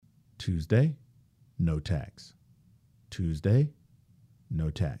Tuesday, no tax. Tuesday,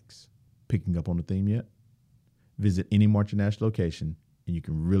 no tax. Picking up on the theme yet? Visit any March and Ash location and you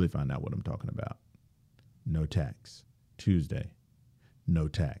can really find out what I'm talking about. No tax. Tuesday, no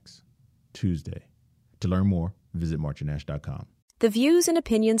tax. Tuesday. To learn more, visit marchandash.com. The views and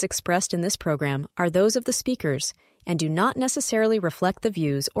opinions expressed in this program are those of the speakers and do not necessarily reflect the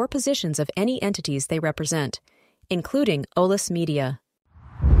views or positions of any entities they represent, including Olas Media.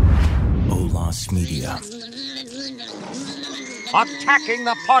 Olas Media. Attacking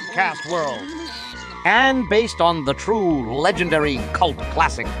the podcast world. And based on the true legendary cult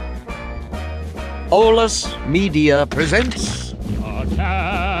classic, Olas Media presents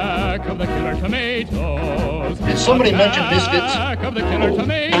Attack of the Killer Tomatoes. Did somebody mention biscuits? Attack of the Killer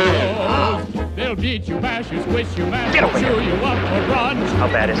Tomatoes. They'll beat you, bash you, squish you, mash you, chew you up or run. How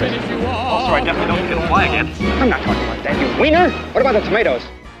bad is it? Finish you off. Also, I definitely don't get to fly again. I'm not talking about that, you wiener. What about the tomatoes?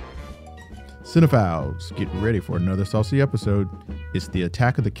 Cinephiles, get ready for another saucy episode. It's the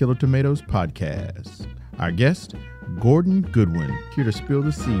Attack of the Killer Tomatoes podcast. Our guest, Gordon Goodwin, here to spill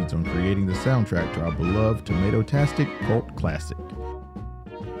the seeds on creating the soundtrack to our beloved tomato-tastic cult classic.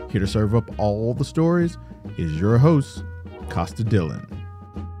 Here to serve up all the stories is your host, Costa Dillon.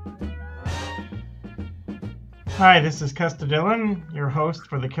 Hi, this is Costa Dillon, your host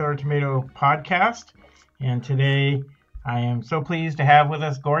for the Killer Tomato podcast. And today I am so pleased to have with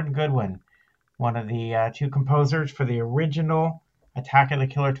us Gordon Goodwin, one of the two composers for the original Attack of the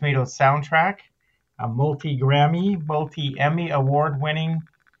Killer Tomatoes soundtrack, a multi-Grammy, multi-Emmy award-winning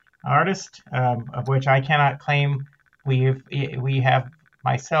artist, of which I cannot claim we have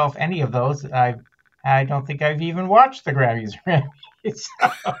myself any of those. I don't think I've even watched the Grammys.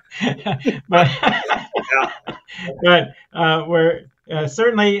 but we're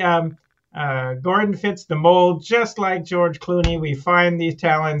certainly Gordon fits the mold, just like George Clooney. We find these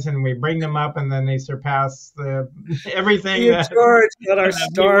talents and we bring them up, and then they surpass everything. George got our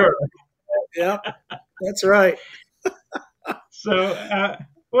start. Yep, that's right. So,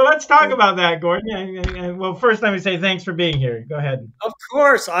 well, let's talk about that, Gordon. Well, first, let me say thanks for being here. Go ahead. Of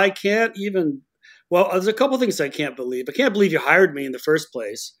course, I can't even. Well, there's a couple things I can't believe. I can't believe you hired me in the first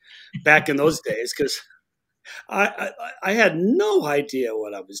place back in those days, because I had no idea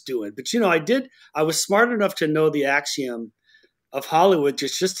what I was doing. But, I did. I was smart enough to know the axiom of Hollywood,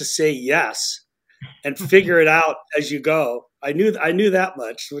 just to say yes and figure it out as you go. I knew that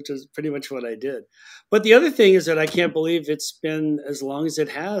much, which is pretty much what I did. But the other thing is that I can't believe it's been as long as it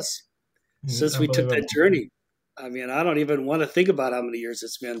has since we took that journey. I mean, I don't even want to think about how many years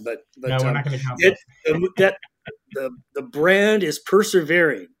it's been, but no, we're not going to count the brand is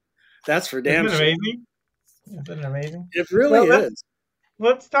persevering. That's for damn sure. Amazing? Isn't it amazing? It really is.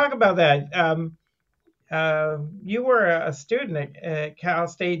 Let's talk about that. You were a student at Cal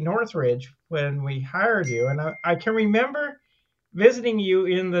State Northridge when we hired you, and I can remember visiting you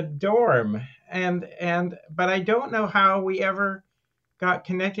in the dorm, but I don't know how we ever got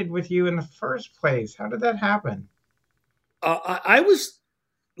connected with you in the first place. How did that happen? I was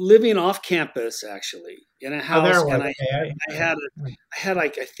living off campus, actually, in a house, and I had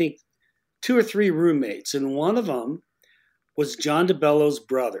like, I think, 2 or 3 roommates, and one of them was John DeBello's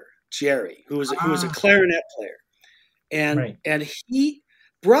brother, Jerry, who was a clarinet player, and he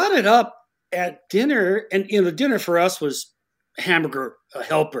brought it up at dinner, and dinner for us was hamburger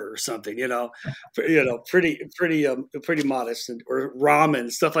helper or something, pretty modest, or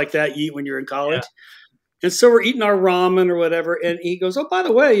ramen, stuff like that you eat when you're in college. Yeah. And so we're eating our ramen or whatever, and he goes, "Oh, by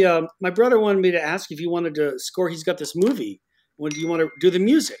the way, my brother wanted me to ask if you wanted to score. He's got this movie. When do you want to do the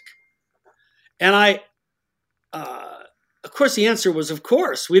music?" And I, of course, the answer was, of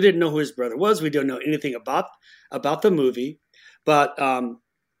course. We didn't know who his brother was. We didn't know anything about the movie, but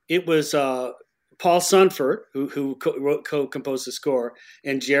it was Paul Sunford who co-composed the score,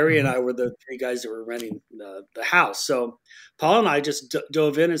 and Jerry and I were the 3 guys that were renting the house. So Paul and I just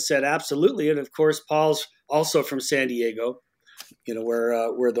dove in and said absolutely. And of course, Paul's also from San Diego,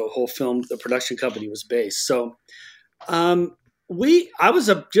 where the whole the production company was based. So I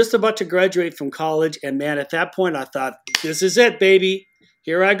was just about to graduate from college, and man, at that point I thought, this is it, baby.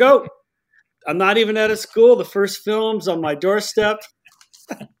 Here I go. I'm not even out of school. The first film's on my doorstep.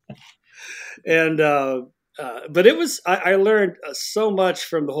 And but it was I learned so much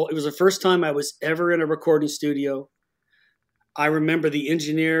from the whole. It was the first time I was ever in a recording studio. I remember the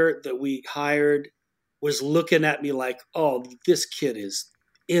engineer that we hired was looking at me like, "Oh, this kid is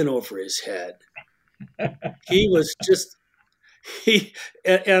in over his head." He was just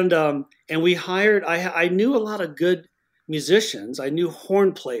and we hired. I knew a lot of good musicians. I knew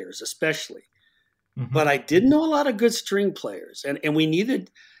horn players especially, but I didn't know a lot of good string players, and we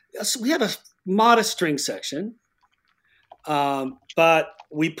needed. we had a modest string section, but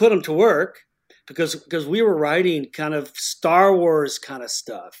we put them to work because we were writing kind of Star Wars kind of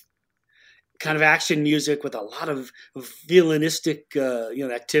stuff, kind of action music with a lot of violinistic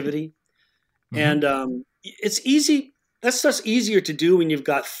activity. Mm-hmm. And it's easy. That stuff's easier to do when you've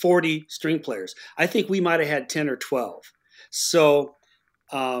got 40 string players. I think we might have had 10 or 12. So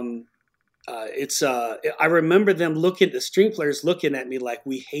I remember the string players looking at me like,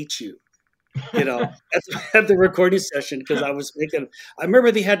 we hate you, at the recording session, because I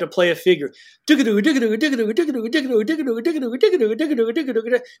remember they had to play a figure.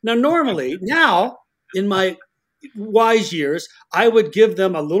 Now, normally, now, in my wise years, I would give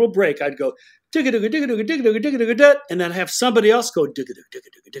them a little break. I'd go, and then have somebody else go, and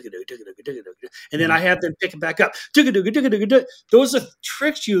then I have them pick it back up. Those are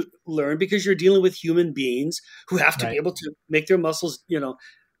tricks you learn because you're dealing with human beings who have to be able to make their muscles,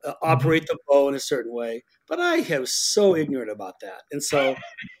 operate the bow in a certain way. But I am so ignorant about that. And so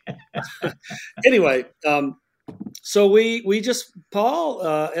anyway, so we just, Paul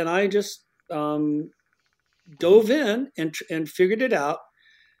and I just dove in and figured it out.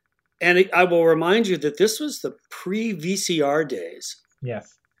 And I will remind you that this was the pre-VCR days.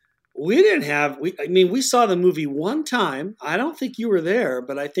 Yes. We saw the movie one time. I don't think you were there,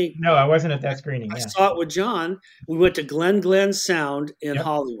 but I think... No, I wasn't at that screening. I saw it with John. We went to Glen Sound in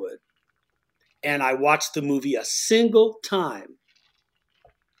Hollywood. And I watched the movie a single time.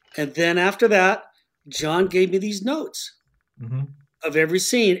 And then after that, John gave me these notes of every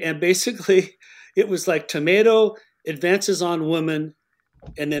scene. And basically, it was like tomato advances on woman.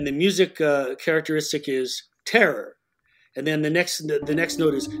 And then the music characteristic is terror. And then the next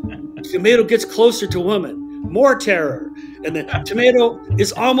note is tomato gets closer to woman, more terror. And then tomato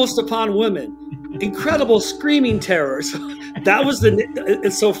is almost upon women, incredible screaming terror. So that was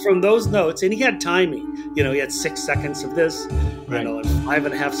and so from those notes, and he had timing. He had 6 seconds of this, and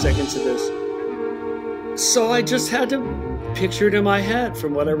 5.5 seconds of this. So I just had to picture it in my head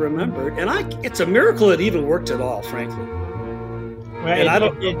from what I remembered. And it's a miracle it even worked at all, frankly. Well,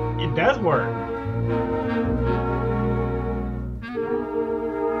 it does work.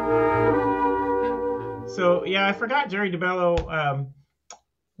 So, yeah, I forgot Jerry DeBello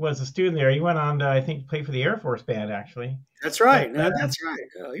was a student there. He went on to, I think, play for the Air Force Band, actually. That's right. That's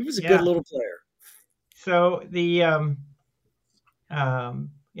right. He was a good little player. So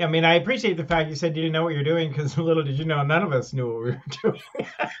I appreciate the fact you said you didn't know what you're doing, because little did you know, none of us knew what we were doing.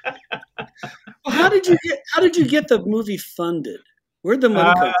 Well, how did you get the movie funded? Where'd the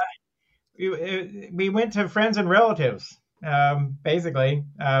money come from? We went to friends and relatives, basically.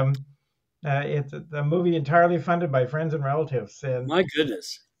 It's a movie entirely funded by friends and relatives. And my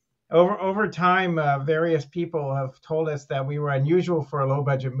goodness. Over time, various people have told us that we were unusual for a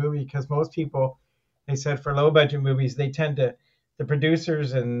low-budget movie, because most people, they said, for low-budget movies, they tend to, the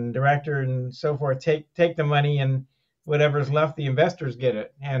producers and director and so forth, take the money, and whatever's left, the investors get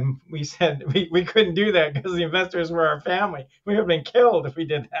it. And we said we couldn't do that because the investors were our family. We would have been killed if we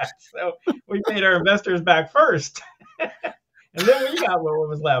did that. So we paid our investors back first. And then we got what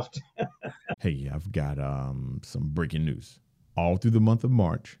was left. Hey, I've got some breaking news. All through the month of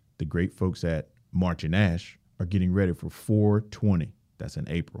March, the great folks at March and Ash are getting ready for 4/20. That's in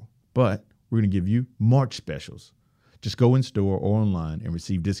April. But we're going to give you March specials. Just go in store or online and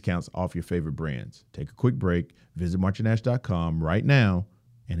receive discounts off your favorite brands. Take a quick break, visit marchandash.com right now,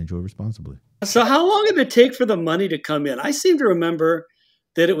 and enjoy responsibly. So how long did it take for the money to come in? I seem to remember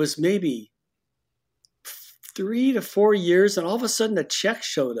that it was maybe 3 to 4 years, and all of a sudden a check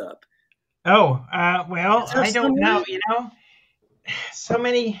showed up. Oh, well, I don't know. So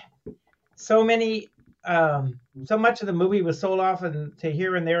much of the movie was sold off to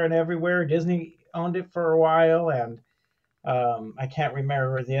here and there and everywhere. Disney owned it for a while, and I can't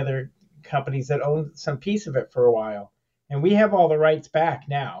remember the other companies that owned some piece of it for a while. And we have all the rights back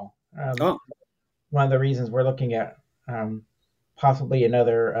now. One of the reasons we're looking at possibly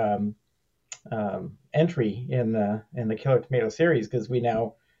another entry in the Killer Tomato series, because we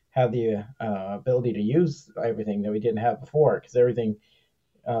now have the ability to use everything that we didn't have before, because everything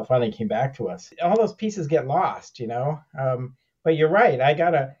finally came back to us. All those pieces get lost, but you're right. I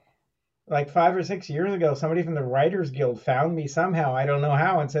got like 5 or 6 years ago, somebody from the Writers Guild found me somehow, I don't know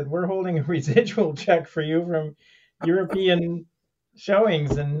how, and said, we're holding a residual check for you from European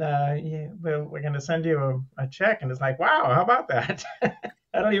showings, and we're going to send you a check. And it's like, wow, how about that?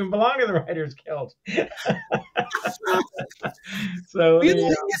 I don't even belong to the Writers Guild. So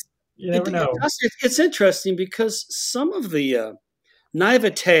you never know. It's interesting because some of the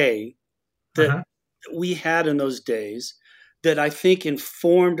naivete that we had in those days that I think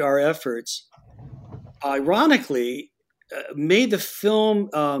informed our efforts, ironically, made the film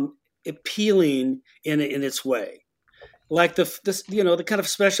appealing in its way. Like the kind of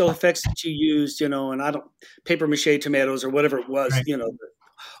special effects that you used, and paper mache tomatoes or whatever it was, Right.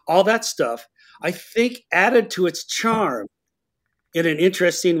 All that stuff, I think added to its charm in an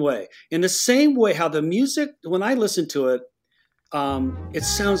interesting way. In the same way how the music, when I listen to it, it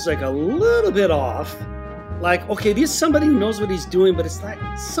sounds like a little bit off. Like, okay, there's somebody who knows what he's doing, but it's like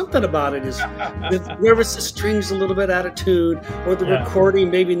something about it is wherever the strings a little bit out of tune, or the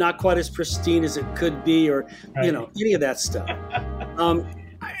recording maybe not quite as pristine as it could be, or any of that stuff.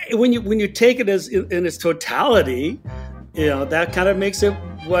 When you take it as in its totality, that kind of makes it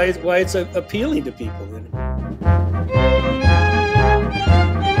why it's appealing to people.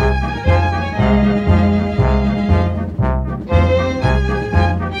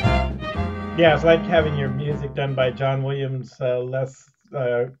 Yeah, it's like having your music done by John Williams' less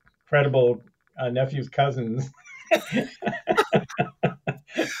credible nephew's cousins.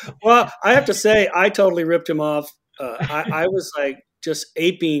 Well, I have to say, I totally ripped him off. I was like just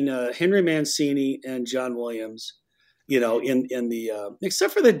aping Henry Mancini and John Williams, in the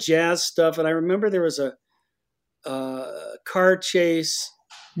except for the jazz stuff. And I remember there was a car chase.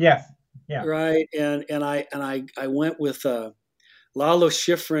 Yes. Yeah. Right. And I went with Lalo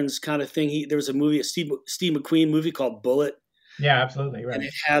Schifrin's kind of thing. There was a movie, a Steve McQueen movie called Bullet. Yeah, absolutely. Right. And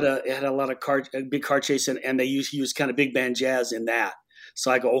it had a lot of big car chase, and they used kind of big band jazz in that. So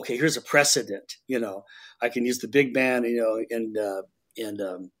I go, okay, here's a precedent. I can use the big band,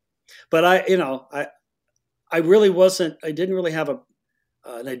 but I really wasn't. I didn't really have an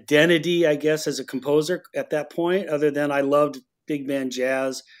identity, I guess, as a composer at that point, other than I loved big band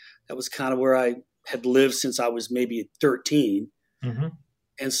jazz. That was kind of where I had lived since I was maybe 13. Mm-hmm.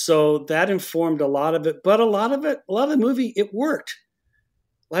 And so that informed a lot of it, but a lot of the movie, it worked.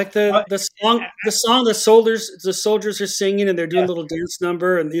 Like the song the soldiers are singing and they're doing a little dance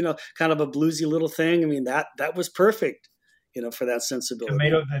number and kind of a bluesy little thing. I mean that was perfect, for that sensibility.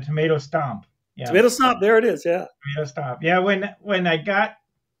 The tomato stomp. Yeah. Tomato stomp. There it is. Yeah. Tomato stomp. Yeah. When I got,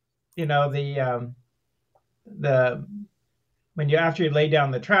 after you lay down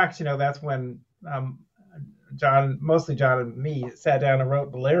the tracks, that's when John and me sat down and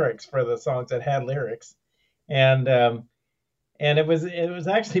wrote the lyrics for the songs that had lyrics, and it was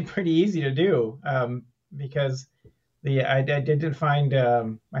actually pretty easy to do because I didn't find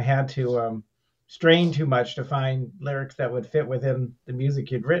I had to strain too much to find lyrics that would fit within the music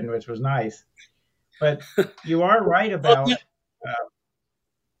you'd written, which was nice. But you are right about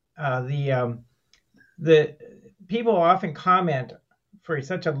the people often comment for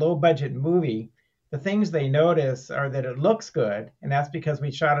such a low budget movie. The things they notice are that it looks good, and that's because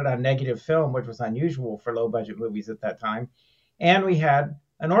we shot it on negative film, which was unusual for low-budget movies at that time. And we had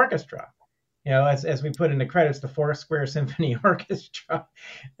an orchestra, as we put in the credits, the Four Square Symphony Orchestra,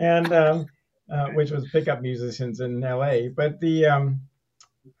 and which was pickup musicians in L.A. But the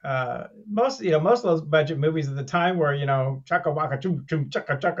most of those budget movies at the time were, chaka waka chum chum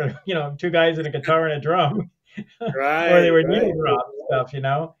chaka chaka, two guys and a guitar and a drum, right? Or they were needle drop stuff,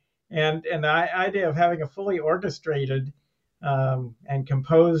 And the idea of having a fully orchestrated and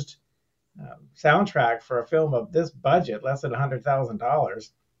composed soundtrack for a film of this budget, less than $100,000,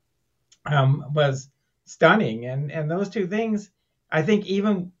 was stunning. And those two things, I think,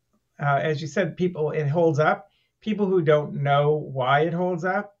 even as you said, it holds up. People who don't know why it holds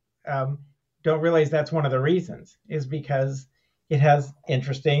up don't realize that's one of the reasons, is because it has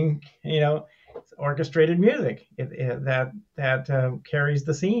interesting, orchestrated music that carries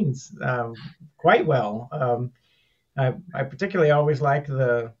the scenes quite well. I particularly always like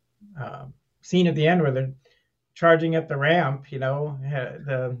the scene at the end where they're charging up the ramp.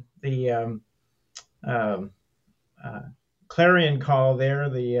 The clarion call there,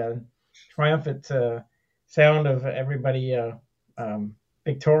 the triumphant sound of everybody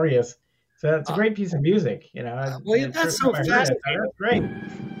victorious. So it's a great piece of music. That's so fascinating. That's great.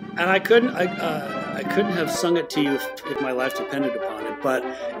 And I couldn't have sung it to you if my life depended upon it. But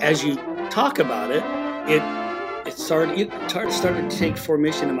as you talk about it, it started to take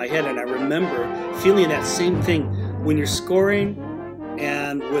formation in my head, and I remember feeling that same thing when you're scoring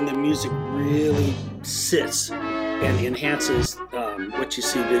and when the music really sits and enhances what you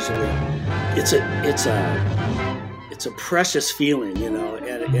see visually. It's a precious feeling, and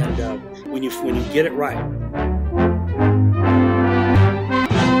when you get it right.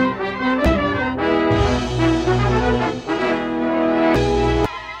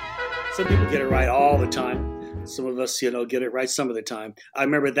 Some people get it right all the time. Some of us, get it right some of the time. I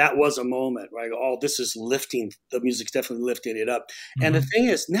remember that was a moment where I go, oh, this is lifting. The music's definitely lifting it up. Mm-hmm. And the thing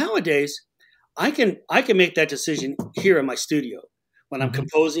is, nowadays, I can make that decision here in my studio. When I'm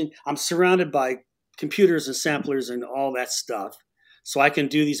composing, I'm surrounded by computers and samplers and all that stuff. So I can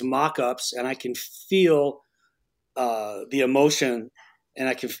do these mock-ups and I can feel the emotion and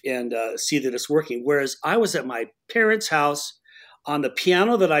I can see that it's working. Whereas I was at my parents' house on the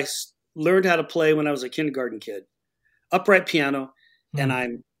piano that I learned how to play when I was a kindergarten kid, upright piano. And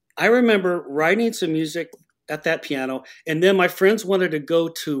I remember writing some music at that piano. And then my friends wanted to go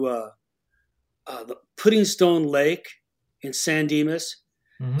to the Pudding Stone Lake in San Dimas.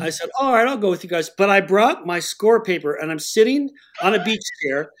 I said, all right, I'll go with you guys. But I brought my score paper and I'm sitting on a beach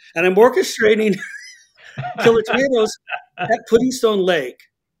chair and I'm orchestrating Killer Tomatoes at Pudding Stone Lake.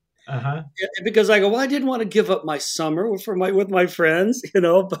 Because I go, well, I didn't want to give up my summer with my friends,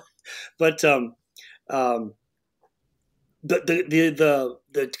 but the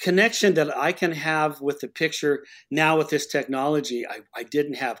connection that I can have with the picture now with this technology, I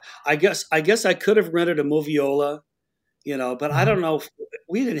didn't have. I guess I could have rented a moviola, but I don't know if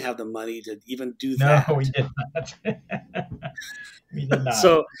we didn't have the money to even do that. No, we did not. We did not.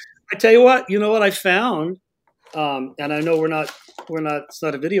 So I tell you what, I found, and I know we're not, it's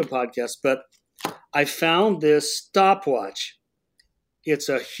not a video podcast, but I found this stopwatch. It's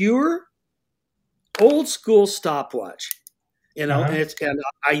a Heuer old school stopwatch, and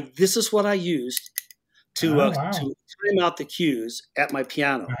this is what I used to time out the cues at my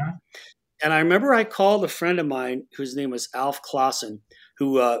piano. And I remember I called a friend of mine whose name was Alf Clausen,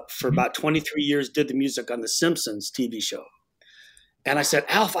 who for about 23 years did the music on the Simpsons TV show. And I said,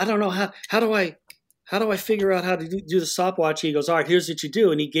 Alf, I don't know how do I figure out how to do the stopwatch? He goes, all right, here's what you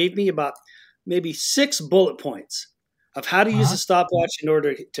do. And he gave me about maybe 6 bullet points of how to use the stopwatch in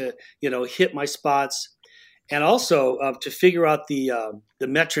order to, hit my spots. And also to figure out the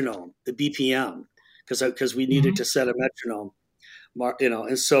metronome, the BPM, because we needed to set a metronome,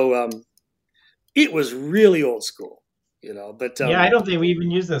 and so it was really old school, but I don't think we even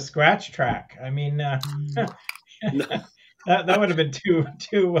used a scratch track. I mean, no. That would have been too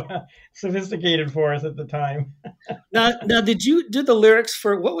sophisticated for us at the time. Now, did you do the lyrics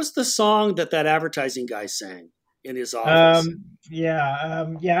for what was the song that advertising guy sang in his office?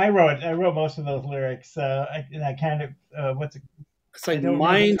 I wrote most of those lyrics. I kind of what's it? It's like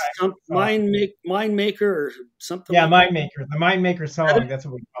Mind Maker or something. Yeah, Mind Maker, the Mind Maker song. That's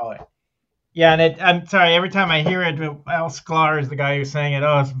what we call it. Yeah, and I'm sorry. Every time I hear it, Al Sklar is the guy who sang it.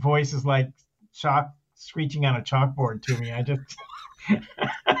 Oh, his voice is like screeching on a chalkboard to me. I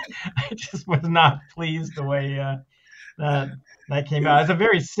just was not pleased the way that came out. It's a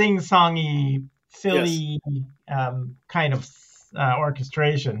very sing-songy, silly kind of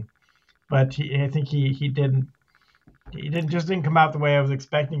orchestration, but I think he didn't come out the way I was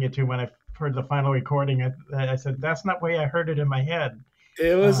expecting it to. When I heard the final recording, I said, that's not the way I heard it in my head.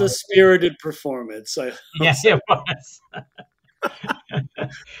 It was a spirited performance. Yes, it was.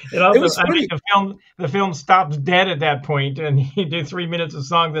 It also, the film stops dead at that point, and he did 3 minutes of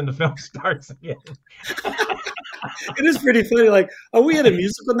song, then the film starts again. It is pretty funny. Like, are we in a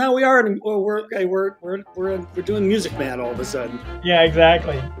musical now? We are. We're doing Music Man all of a sudden. Yeah,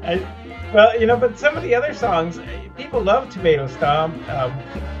 exactly. But some of the other songs, people love Tomato Stomp.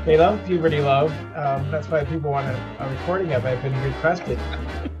 They love Puberty Love. That's why people want a recording of it. I've been requested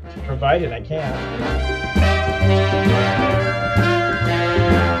to provide it. I can't.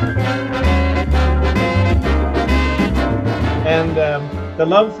 And the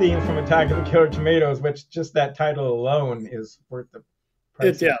love theme from Attack of the Killer Tomatoes, which just that title alone is worth the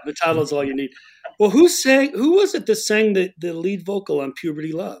price. The title is all you need. Well, who was it that sang the lead vocal on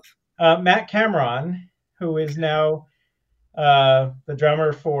Puberty Love? Matt Cameron, who is now the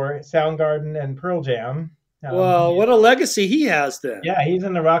drummer for Soundgarden and Pearl Jam. Well, what a legacy he has then. Yeah, he's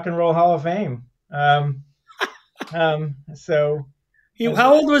in the Rock and Roll Hall of Fame. So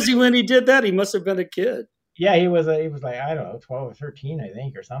how old was he when he did that? He must have been a kid. Yeah, he was like, I don't know, 12 or 13, I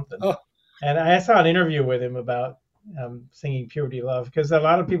think, or something. Oh. And I saw an interview with him about singing Puberty Love, because a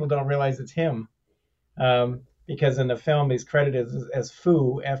lot of people don't realize it's him. Because in the film, he's credited as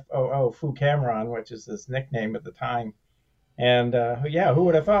Foo, F-O-O, Foo Cameron, which is his nickname at the time. And who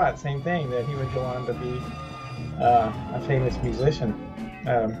would have thought, same thing, that he would go on to be a famous musician.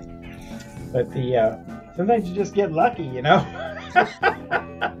 But sometimes you just get lucky,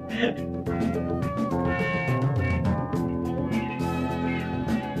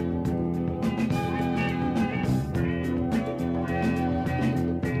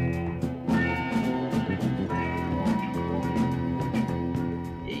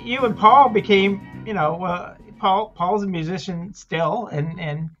 You and Paul became, Paul's a musician still,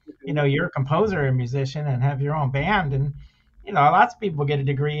 and you're a composer and musician and have your own band, and lots of people get a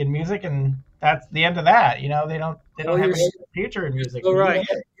degree in music and that's the end of that. They don't have a future in music. All right.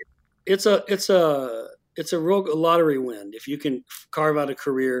 It's a real lottery win if you can carve out a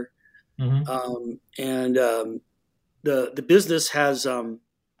career. Mm-hmm. The business has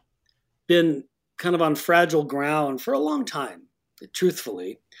been kind of on fragile ground for a long time,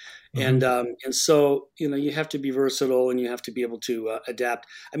 truthfully. Mm-hmm. And so, you have to be versatile and you have to be able to adapt.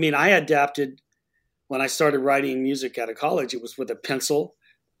 I mean, I adapted when I started writing music out of college. It was with a pencil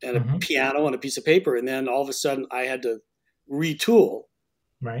and a piano and a piece of paper. And then all of a sudden I had to retool.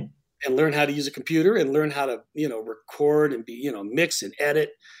 Right. And learn how to use a computer and learn how to, record and mix and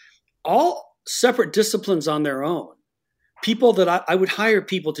edit. All separate disciplines on their own. People that I would hire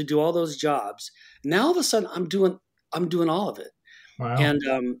people to do all those jobs. Now all of a sudden I'm doing all of it. Wow. And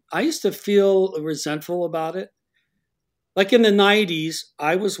I used to feel resentful about it. Like in the 90s,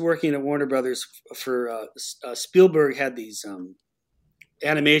 I was working at Warner Brothers for Spielberg had these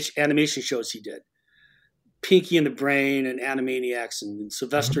animation shows he did. Pinky and the Brain and Animaniacs and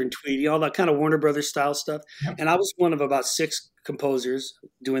Sylvester and Tweety, all that kind of Warner Brothers style stuff. Yep. And I was one of about 6 composers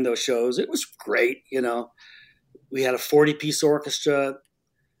doing those shows. It was great. We had a 40-piece orchestra.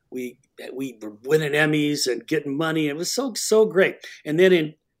 We were winning Emmys and getting money. It was so great. And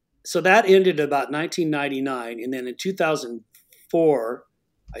then so that ended about 1999. And then in 2004,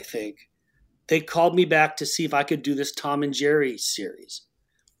 I think, they called me back to see if I could do this Tom and Jerry series.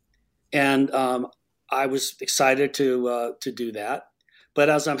 And I was excited to do that. But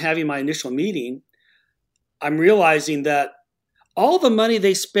as I'm having my initial meeting, I'm realizing that all the money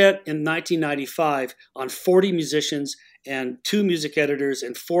they spent in 1995 on 40 musicians and 2 music editors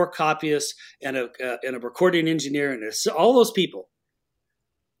and 4 copyists and a recording engineer and all those people,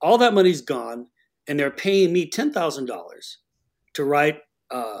 all that money's gone, and they're paying me $10,000 to write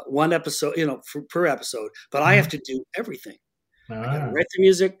one episode, per episode. But I have to do everything. I got to write the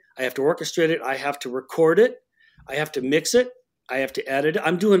music. I have to orchestrate it. I have to record it. I have to mix it. I have to edit it.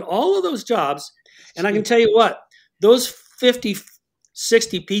 I'm doing all of those jobs. And I can tell you what, those 50,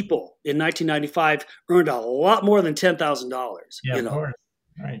 60 people in 1995 earned a lot more than $10,000. Yeah, of course.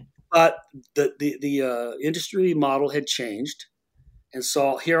 Right. But the industry model had changed. And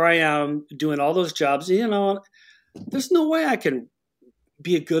so here I am doing all those jobs. There's no way I can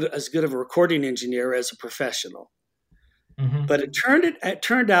be as good of a recording engineer as a professional. Mm-hmm. But it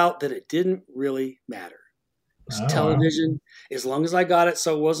turned out that it didn't really matter. It was television, as long as I got it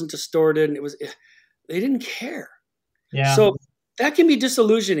so it wasn't distorted, and they didn't care. Yeah. So that can be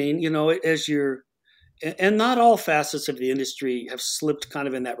disillusioning, as and not all facets of the industry have slipped kind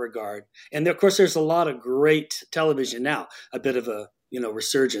of in that regard. And of course, there's a lot of great television now, a bit of a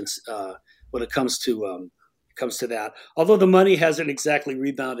resurgence when it comes to that. Although the money hasn't exactly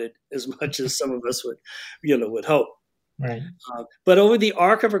rebounded as much as some of us would hope. Right. But over the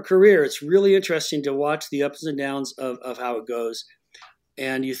arc of a career, it's really interesting to watch the ups and downs of how it goes.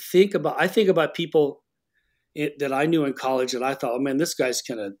 And I think about people that I knew in college that I thought, oh man, this guy's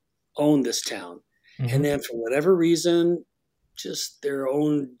going to own this town. Mm-hmm. And then for whatever reason, just their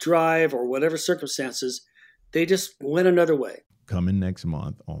own drive or whatever circumstances, they just went another way. Coming next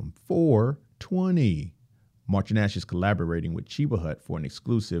month on 4/20, March and Ash is collaborating with Chiba Hut for an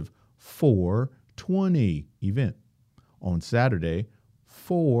exclusive 4/20 event. On Saturday,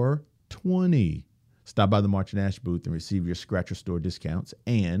 4/20. Stop by the March and Ash booth and receive your Scratcher Store discounts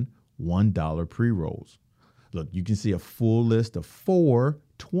and $1 pre-rolls. Look, you can see a full list of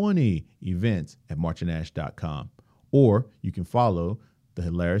 4/20 events at marchandash.com, or you can follow the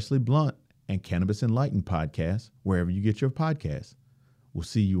Hilariously Blunt and Cannabis Enlightened podcast wherever you get your podcasts. We'll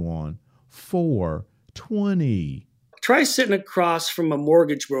see you on 4/20. Try sitting across from a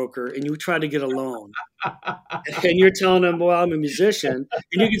mortgage broker and you try to get a loan. And you're telling him, well, I'm a musician.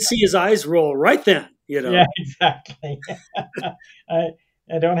 And you can see his eyes roll right then. Yeah, exactly.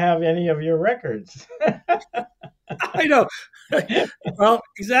 I don't have any of your records. I know. Well,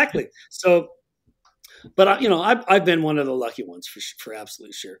 exactly. So, but I've been one of the lucky ones for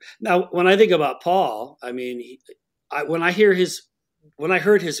absolutely sure. Now, when I think about Paul, I mean, when I heard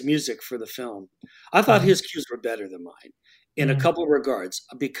his music for the film, I thought his cues were better than mine in a couple of regards,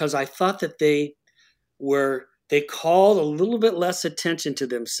 because I thought that they called a little bit less attention to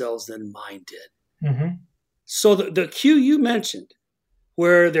themselves than mine did. Mm-hmm. So the cue you mentioned,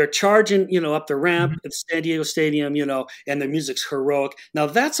 where they're charging, up the ramp at San Diego Stadium, and the music's heroic. Now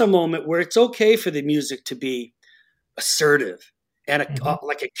that's a moment where it's okay for the music to be assertive and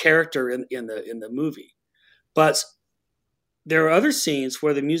like a character in the movie, but there are other scenes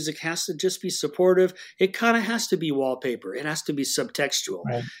where the music has to just be supportive. It kind of has to be wallpaper. It has to be subtextual.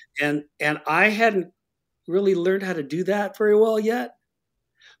 Right. And I hadn't really learned how to do that very well yet.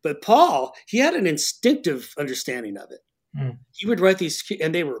 But Paul, he had an instinctive understanding of it. He would write these,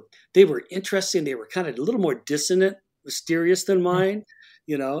 and they were interesting. They were kind of a little more dissonant, mysterious than mine,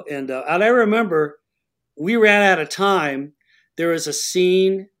 you know. And I remember we ran out of time. There was a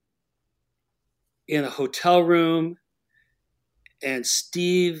scene in a hotel room, and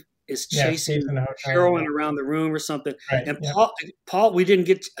Steve is chasing heroin around the room or something. Right. And Paul, we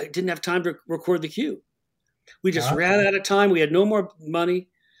didn't have time to record the cue. We just ran out of time. We had no more money.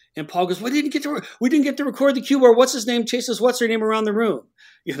 And Paul goes, we didn't get to record the cue where what's his name chases what's her name around the room,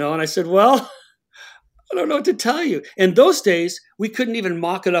 you know. And I said, well, I don't know what to tell you. In those days, we couldn't even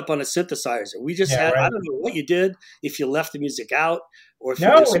mock it up on a synthesizer. We just had, I don't know what you did, if you left the music out or if you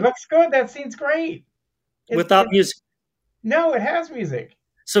just, it looks good. That scene's great. Without music. No, it has music.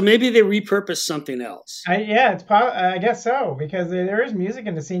 So maybe they repurposed something else. I guess so, because there is music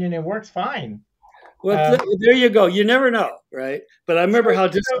in the scene and it works fine. Well, there you go. You never know, right? But I remember how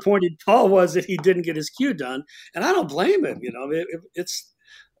disappointed Paul was that he didn't get his cue done, and I don't blame him. You know,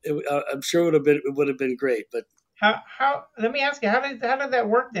 I'm sure it would have been great. But how? Let me ask you, how did that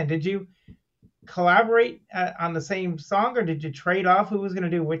work then? Did you collaborate on the same song, or did you trade off who was going to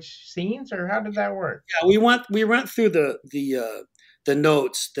do which scenes, or how did that work? Yeah, we went through the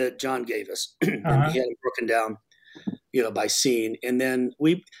notes that John gave us, and he had it broken down, you know, by scene, and then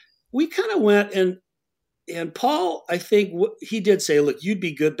we kind of went and Paul, I think he did say, look, you'd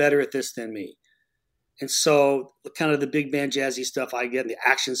be better at this than me. And so kind of the big band jazzy stuff I get and the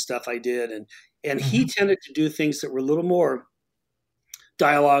action stuff I did. And he tended to do things that were a little more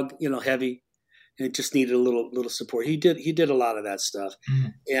dialogue, you know, heavy, and it just needed a little support. He did a lot of that stuff.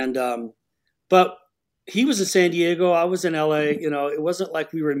 And, but he was in San Diego. I was in LA, you know, it wasn't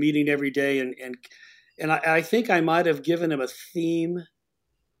like we were meeting every day. And I think I might've given him a theme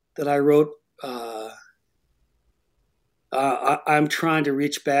that I wrote. I'm trying to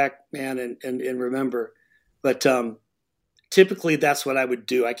reach back, man, and remember. But typically that's what I would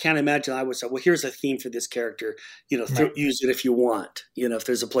do. I can't imagine I would say, well, here's a theme for this character. You know, use it if you want. You know, if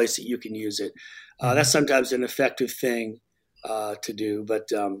there's a place that you can use it. That's sometimes an effective thing to do. But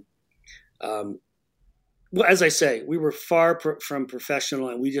well, as I say, we were far from professional,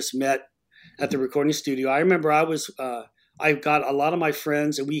 and we just met at the recording studio. I remember I got a lot of my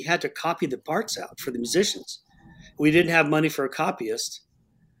friends, and we had to copy the parts out for the musicians. We didn't have money for a copyist,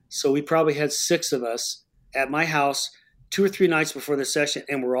 so we probably had 6 of us at my house 2 or 3 nights before the session,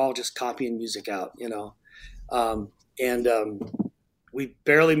 and we're all just copying music out, you know. We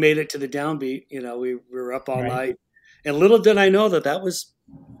barely made it to the downbeat. You know, we were up all night, and little did I know that was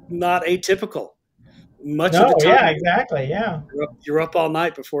not atypical. Much of the time, yeah, exactly, yeah. You're up all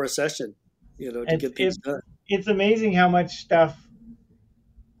night before a session, you know, to get things done. It's amazing how much stuff,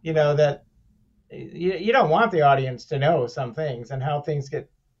 you know, that you don't want the audience to know some things and how things get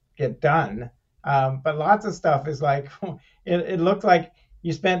done. But lots of stuff is like, it looked like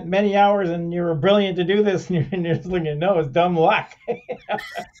you spent many hours and you were brilliant to do this, and you're just looking, no, it's dumb luck.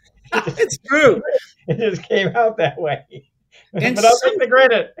 It's true. It just came out that way. And but I'll take the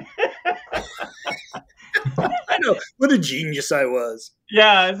credit. I know. What a genius I was.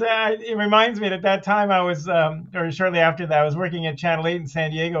 Yeah, it reminds me that that time I was, or shortly after that, I was working at Channel 8 in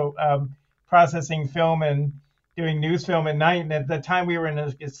San Diego, processing film and doing news film at night. And at the time we were in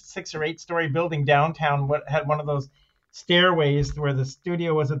a 6 or 8 story building downtown, had one of those stairways where the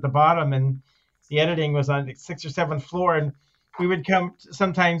studio was at the bottom and the editing was on the 6th or 7th floor. And we would come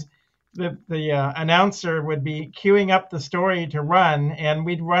sometimes. The announcer would be queuing up the story to run, and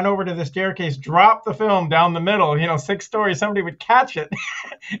we'd run over to the staircase, drop the film down the middle, you know, 6 stories. Somebody would catch it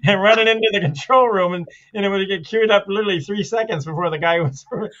and run it into the control room, and it would get queued up literally 3 seconds before the guy was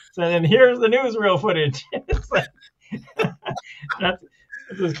saying, and here's the newsreel footage. It's like, that's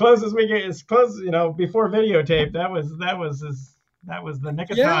as close as we get, as close, you know, before videotape. That was the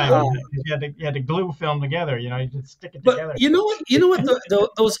nick of time. You had to glue film together. You know, you just stick it together. You know what?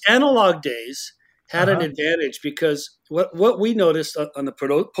 Those analog days had an advantage, because what we noticed on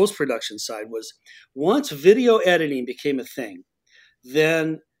the post-production side was once video editing became a thing,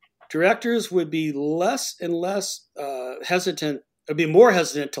 then directors would be less and less hesitant, or be more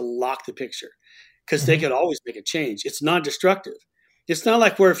hesitant to lock the picture, because they could always make a change. It's non-destructive. It's not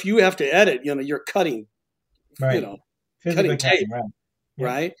like where if you have to edit, you know, you're cutting, you know. Cutting tape,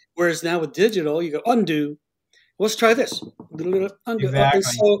 right? Whereas now with digital, you go undo. Let's try this. Undo. Exactly.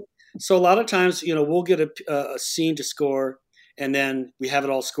 So a lot of times, you know, we'll get a scene to score, and then we have it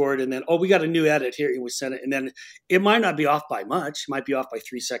all scored, and then, oh, we got a new edit here, and we send it, and then it might not be off by much. It might be off by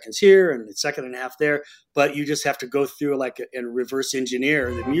 3 seconds here and a second and a half there, but you just have to go through and reverse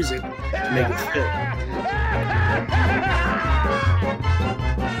engineer the music to make it fit.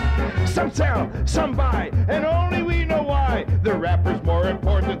 Some sell, some buy, and only we know why. The rapper's more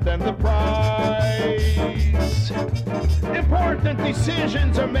important than the prize. Important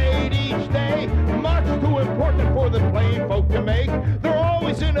decisions are made each day, much too important for the plain folk to make. They're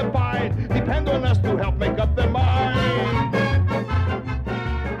always in a bind, depend on us to help make up their mind.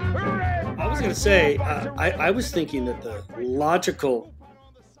 I was going to say, I was thinking that the logical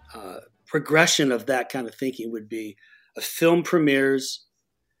progression of that kind of thinking would be a film premieres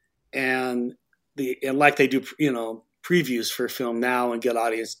and like they do, previews for film now and get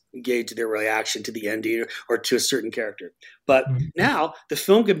audience engaged in their reaction to the ending or to a certain character. But now the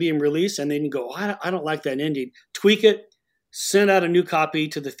film can be released and they can go, oh, I don't like that ending. Tweak it, send out a new copy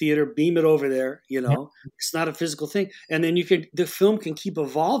to the theater, beam it over there. It's not a physical thing. And then the film can keep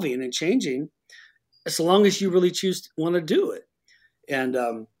evolving and changing as long as you really want to do it. And,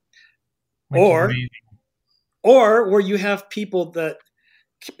 or where you have people that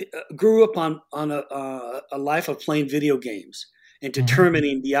grew up on a life of playing video games and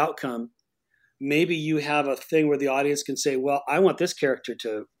determining the outcome. Maybe you have a thing where the audience can say, well, I want this character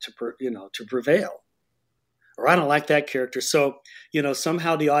to prevail, or I don't like that character. So,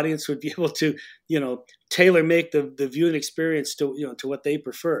 somehow the audience would be able to, tailor make the viewing experience to what they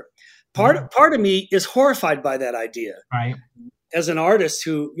prefer. Part of me is horrified by that idea. Right. As an artist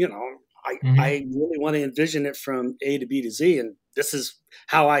who, I really want to envision it from A to B to Z, and this is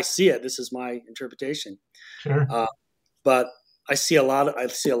how I see it. This is my interpretation. Sure. But I see a lot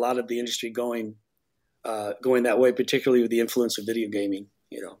of the industry going that way, particularly with the influence of video gaming.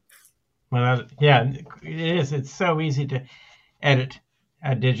 Well, it is. It's so easy to edit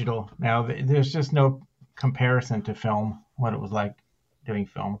digital now. There's just no comparison to film. What it was like doing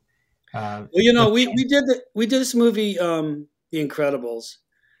film. We did this movie, The Incredibles.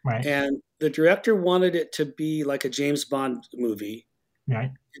 Right. And the director wanted it to be like a James Bond movie.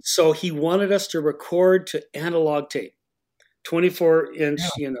 Right. So he wanted us to record to analog tape, 24-inch,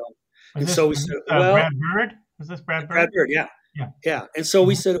 And so we said, Brad Bird? Was this Brad Bird? Brad Bird, yeah. And so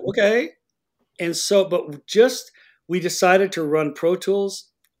we said, okay. And so, we decided to run Pro Tools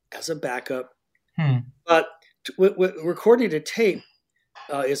as a backup. But recording to tape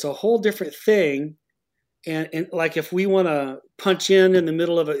is a whole different thing. And like if we want to punch in the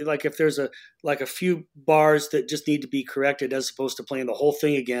middle of it, like if there's a few bars that just need to be corrected as opposed to playing the whole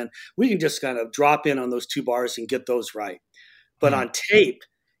thing again, we can just kind of drop in on those 2 bars and get those right. But on tape,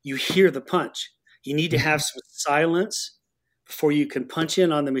 you hear the punch. You need to have some silence before you can punch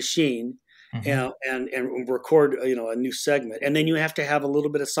in on the machine and record a new segment. And then you have to have a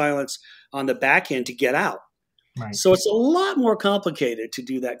little bit of silence on the back end to get out. Right. So it's a lot more complicated to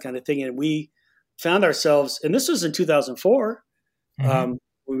do that kind of thing. And we found ourselves, and this was in 2004,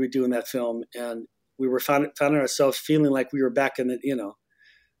 we were doing that film, and we were found ourselves feeling like we were back in the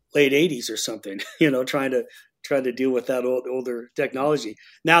late 80s or something, trying to deal with that older technology.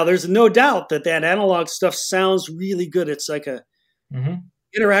 Now, there's no doubt that analog stuff sounds really good. It's like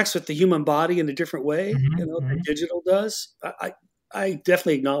interacts with the human body in a different way, than digital does. I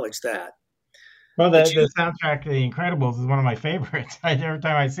definitely acknowledge that. Well, the soundtrack to The Incredibles is one of my favorites. Every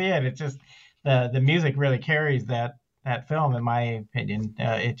time I see it, it's just the music really carries that film, in my opinion.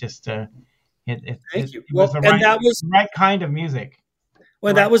 It just Thank you. It was the right kind of music.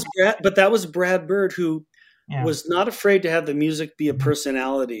 Well, that was Brad Bird, who was not afraid to have the music be a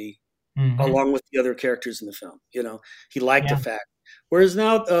personality along with the other characters in the film. He liked the fact. Whereas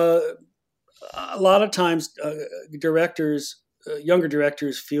now, a lot of times, younger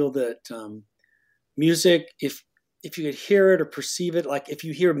directors feel that music, if you could hear it or perceive it, like if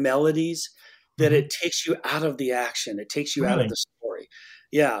you hear melodies, that it takes you out of the action. It takes you out of the story.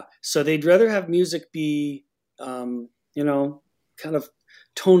 Yeah. So they'd rather have music be, kind of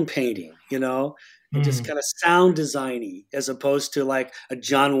tone painting, and just kind of sound designy, as opposed to like a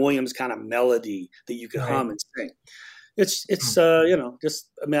John Williams kind of melody that you could hum and sing. It's just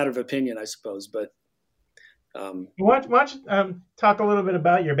a matter of opinion, I suppose. But why don't you talk a little bit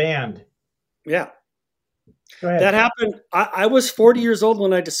about your band? Yeah. Go ahead. That happened. I was 40 years old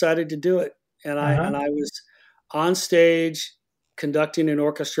when I decided to do it. And I was on stage conducting an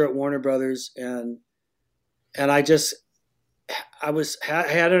orchestra at Warner Brothers, and I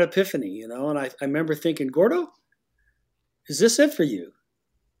had an epiphany, and I remember thinking, Gordo, is this it for you?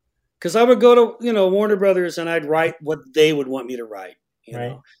 Because I would go to Warner Brothers and I'd write what they would want me to write,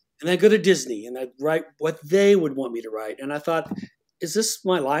 know. and then go to Disney and I'd write what they would want me to write. And I thought, is this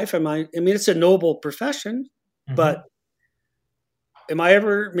my life? I mean, it's a noble profession, but am I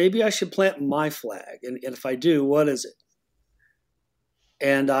ever, maybe I should plant my flag. And if I do, what is it?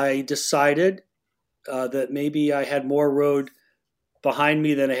 And I decided that maybe I had more road behind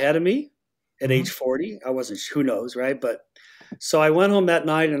me than ahead of me at age 40. I wasn't, who knows, right? But so I went home that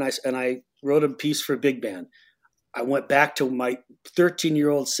night and I wrote a piece for a big band. I went back to my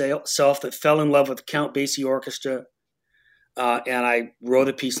 13-year-old self that fell in love with Count Basie Orchestra, and I wrote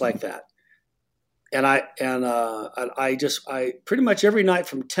a piece like that. And I pretty much every night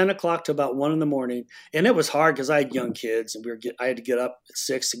from 10 o'clock to about 1 a.m, and it was hard because I had young kids, and I had to get up at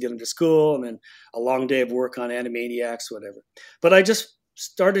 6 to get them to school, and then a long day of work on Animaniacs, whatever. But I just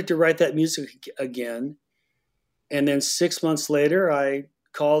started to write that music again, and then 6 months later, I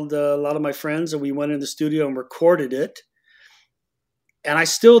called a lot of my friends and we went in the studio and recorded it. And I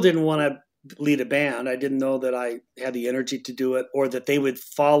still didn't want to lead a band. I didn't know that I had the energy to do it or that they would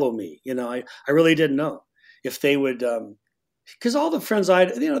follow me. I really didn't know if they would, because all the friends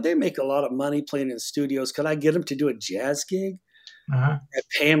they make a lot of money playing in studios. Could I get them to do a jazz gig? I'd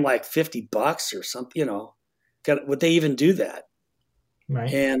pay them like $50 or something, would they even do that?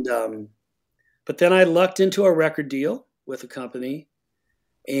 Right. And, but then I lucked into a record deal with a company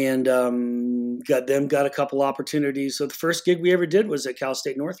and got a couple opportunities. So the first gig we ever did was at Cal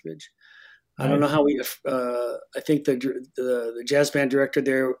State Northridge. I don't know how I think the jazz band director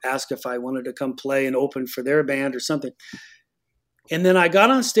there asked if I wanted to come play and open for their band or something. And then I got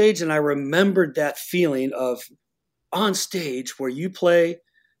on stage and I remembered that feeling of on stage where you play,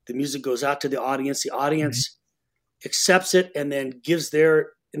 the music goes out to the audience accepts it and then gives their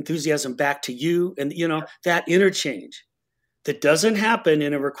enthusiasm back to you. And, that interchange that doesn't happen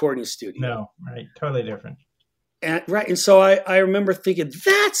in a recording studio. No, right. Totally different. And right. And so I remember thinking,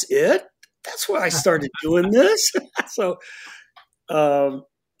 that's it. That's why I started doing this. So, and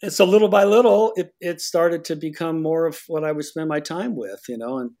so little by little, it started to become more of what I would spend my time with,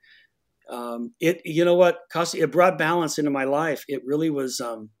 and it brought balance into my life. It really was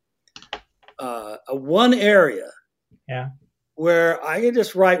a one area where I could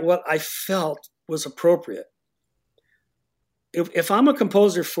just write what I felt was appropriate. If I'm a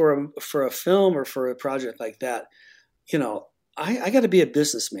composer for a film or for a project like that, I got to be a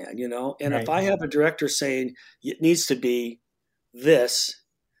businessman, and if I have a director saying it needs to be this,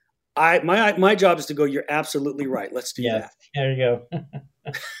 my job is to go, you're absolutely right. Let's do that. There you go.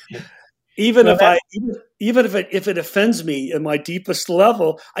 Even if it offends me at my deepest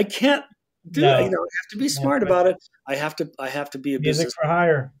level, I can't do it. I have to be smart about it. I have to be a music business for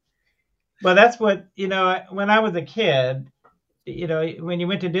hire. Well, that's what, when I was a kid, when you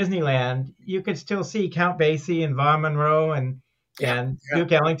went to Disneyland, you could still see Count Basie and Vaughn Monroe and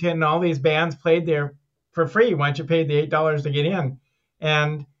Duke Ellington and all these bands played there for free once you paid the $8 to get in.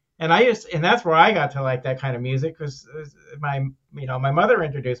 And that's where I got to like that kind of music because my mother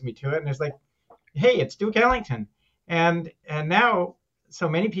introduced me to it, and it's like, hey, it's Duke Ellington. And now so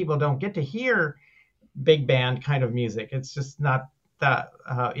many people don't get to hear big band kind of music. It's just not that,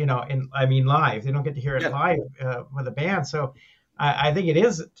 live. They don't get to hear it live with a band. So I think it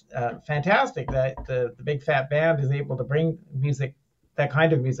is fantastic that the Big Fat Band is able to bring music, that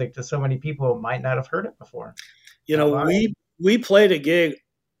kind of music, to so many people who might not have heard it before. We played a gig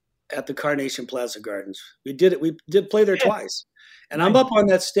at the Carnation Plaza Gardens. We did play there twice. And I'm up on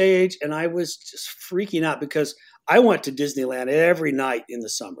that stage and I was just freaking out because I went to Disneyland every night in the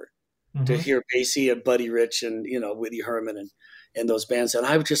summer to hear Basie and Buddy Rich and, Woody Herman and those bands. And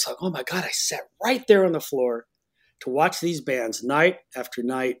I was just like, oh my God, I sat right there on the floor to watch these bands night after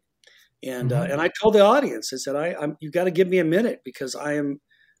night. And and I told the audience, I said, you got to give me a minute because I am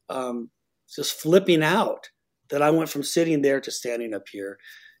just flipping out that I went from sitting there to standing up here.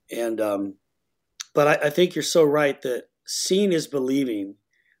 And but I think you're so right that seeing is believing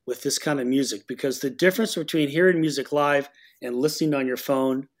with this kind of music, because the difference between hearing music live and listening on your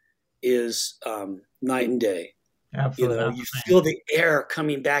phone is night and day. Absolutely. You feel the air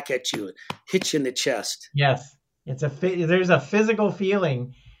coming back at you, hit you in the chest. Yes, there's a physical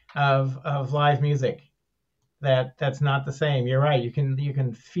feeling of live music that's not the same. You're right. You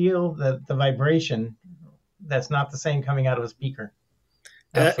can feel the vibration that's not the same coming out of a speaker.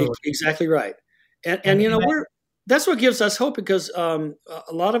 Exactly right. And that's what gives us hope, because a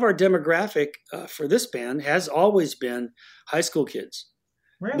lot of our demographic for this band has always been high school kids.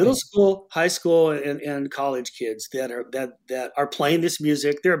 Really? Middle school, high school, and college kids that are playing this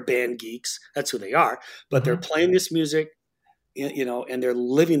music. They're band geeks. That's who they are. But they're playing this music, and they're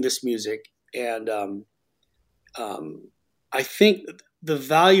living this music. And I think the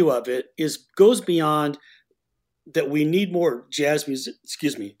value of it goes beyond that we need more jazz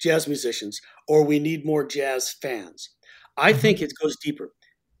musicians, or we need more jazz fans. I think it goes deeper.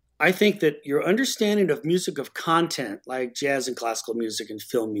 I think that your understanding of music, of content, like jazz and classical music and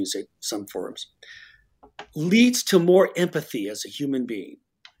film music, some forms, leads to more empathy as a human being.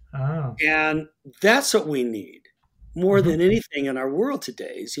 Oh. And that's what we need more than anything in our world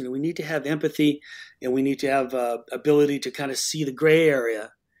today. Is, we need to have empathy, and we need to have ability to kind of see the gray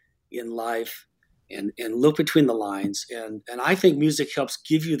area in life and look between the lines. And I think music helps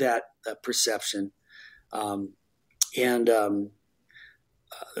give you that perception. That's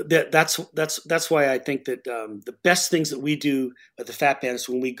why I think that the best things that we do at the Fat Band is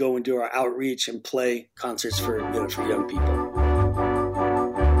when we go and do our outreach and play concerts for young people.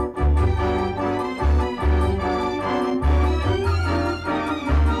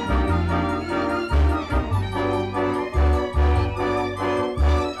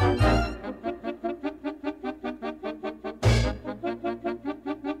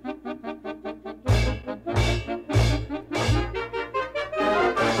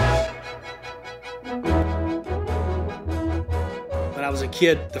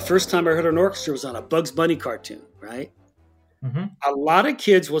 Kid, the first time I heard an orchestra was on a Bugs Bunny cartoon, right? A lot of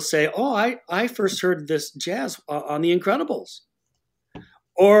kids will say, oh, I first heard this jazz on The Incredibles.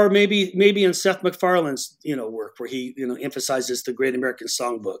 Or maybe in Seth MacFarlane's, work where he, emphasizes the Great American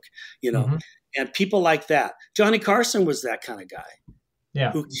Songbook, and people like that. Johnny Carson was that kind of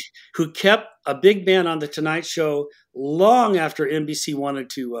guy. Who kept a big band on The Tonight Show long after NBC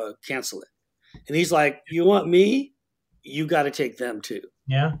wanted to cancel it. And he's like, you want me? You got to take them too.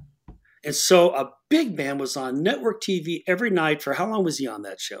 Yeah. And so a big band was on network TV every night for how long was he on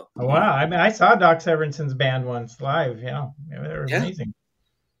that show? Oh, wow. I mean, I saw Doc Severinsen's band once live. Yeah. They were amazing.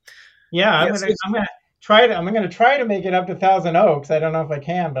 Yeah. I'm going to try to make it up to Thousand Oaks. I don't know if I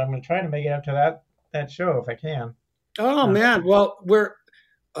can, but I'm going to try to make it up to that show if I can. Oh man. Well, we're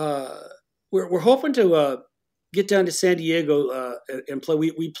hoping to get down to San Diego and play.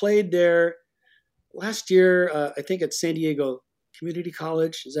 We played there last year, I think at San Diego Community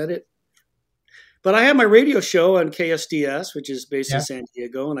College. Is that it? But I have my radio show on KSDS, which is based in San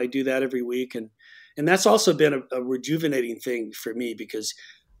Diego, and I do that every week. And that's also been a rejuvenating thing for me because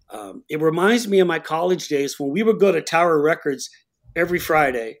it reminds me of my college days when we would go to Tower Records every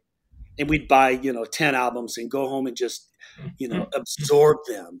Friday and we'd buy, 10 albums and go home and just, absorb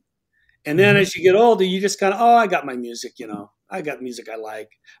them. And then as you get older, you just kind of, I got my music, I got music I like,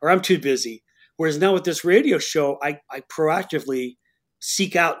 or I'm too busy. Whereas now with this radio show, I proactively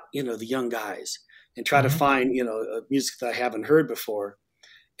seek out, the young guys and try to find, music that I haven't heard before.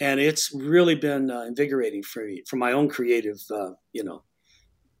 And it's really been invigorating for me, for my own creative,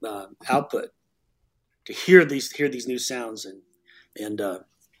 output, to hear these new sounds and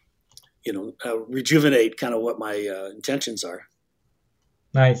rejuvenate kind of what my intentions are.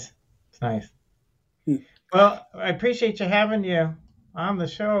 Nice. It's nice. Well, I appreciate you having you on the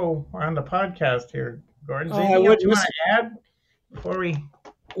show or on the podcast here, Gordon. Anything else you want to add before we?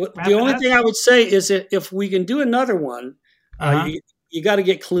 The only thing I would say is that if we can do another one, you got to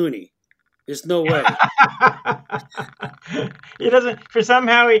get Clooney. There's no way. He doesn't.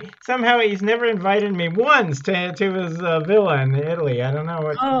 Somehow he's never invited me once to his villa in Italy. I don't know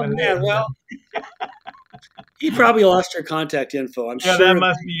what. Oh man, well, he probably lost your contact info. I'm sure that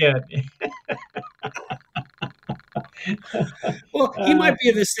must be it. Well, he might be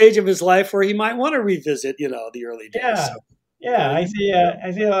at the stage of his life where he might want to revisit, the early days. Yeah. So. Yeah, I see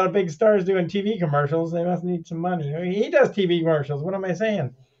a lot of big stars doing TV commercials. They must need some money. He does TV commercials. What am I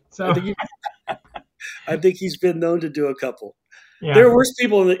saying? So I think he's been known to do a couple. Yeah. There are worse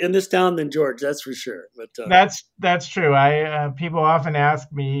people in this town than George, that's for sure. But that's true. People often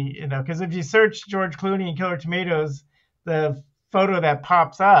ask me, because if you search George Clooney and Killer Tomatoes, the photo that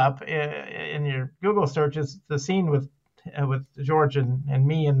pops up in your Google search is the scene with George and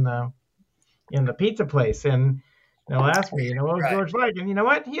me in the pizza place, and they'll ask me, what was George like? And you know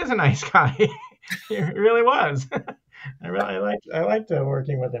what? He is a nice guy. He really was. I liked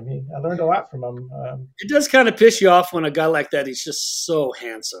working with him. I learned a lot from him. It does kind of piss you off when a guy like that, he's just so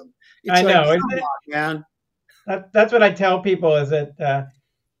handsome. I know, come on, man. That's what I tell people is that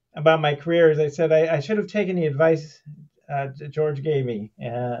about my career. Is I said I should have taken the advice George gave me,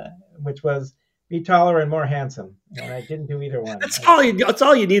 which was be taller and more handsome. And I didn't do either one. That's all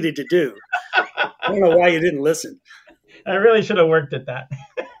you needed to do. I don't know why you didn't listen. I really should have worked at that.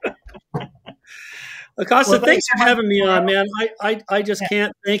 Acosta, thanks for having me on, man. I just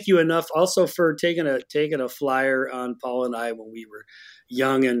can't thank you enough. Also for taking a flyer on Paul and I when we were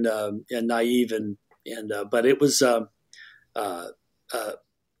young and naive, but it was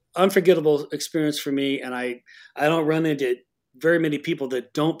unforgettable experience for me, and I don't run into very many people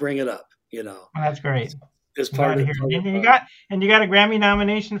that don't bring it up. Well, that's great. As part of it. And you got a Grammy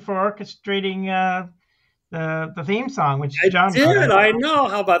nomination for orchestrating the theme song, which John did. I know.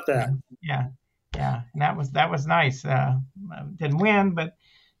 How about that? Yeah. And that was nice. Didn't win, but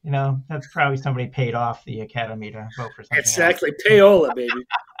that's probably somebody paid off the Academy to vote for something. Exactly, payola, baby.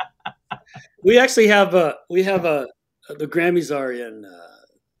 We actually have the Grammys are in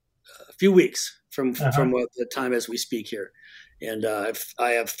a few weeks from the time as we speak here, and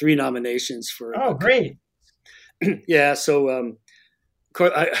I have 3 nominations for. Oh, great! Yeah, so of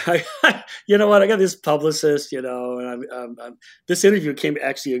course, I you know what? I got this publicist, and I'm this interview came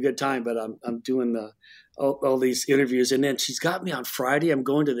actually a good time, but I'm doing all these interviews, and then she's got me on Friday. I'm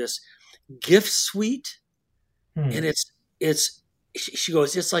going to this gift suite, and it's she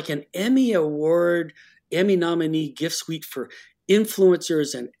goes, it's like an Emmy nominee gift suite for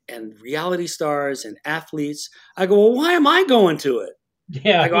influencers and reality stars and athletes. I go, well, why am I going to it?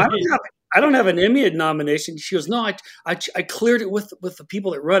 Yeah, I go, I don't have an Emmy nomination. She goes, no, I cleared it with the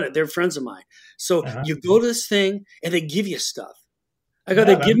people that run it. They're friends of mine. So you go to this thing and they give you stuff. I go,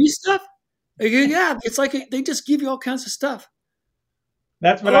 they give you stuff? I go, yeah, it's like they just give you all kinds of stuff.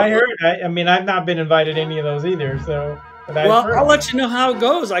 That's what I heard. I mean, I've not been invited to any of those either. So, I'll let you know how it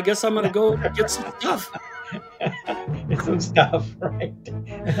goes. I guess I'm going to go get some stuff. Get some stuff, right?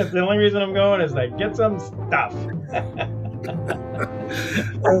 The only reason I'm going is like, get some stuff.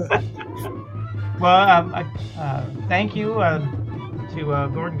 Well, thank you to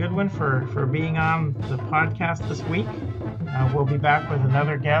Gordon Goodwin for being on the podcast this week. We'll be back with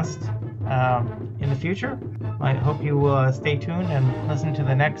another guest in the future. I hope you will stay tuned and listen to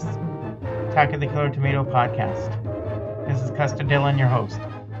the next Attack of the Killer Tomato podcast. This is Custer Dillon, your host.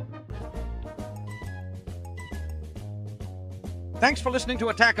 Thanks for listening to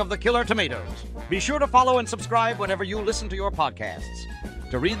Attack of the Killer Tomatoes. Be sure to follow and subscribe whenever you listen to your podcasts.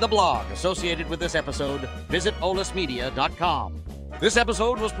 To read the blog associated with this episode, visit olismedia.com. This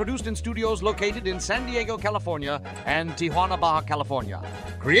episode was produced in studios located in San Diego, California, and Tijuana, Baja California.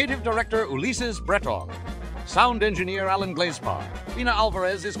 Creative Director Ulises Bretog. Sound Engineer Alan Glazepar. Ina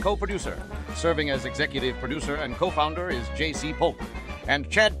Alvarez is co-producer. Serving as executive producer and co-founder is J.C. Polk. And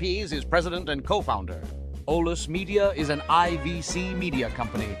Chad Pease is president and co-founder. Olis Media is an IVC media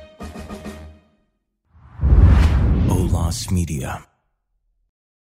company. Olis Media.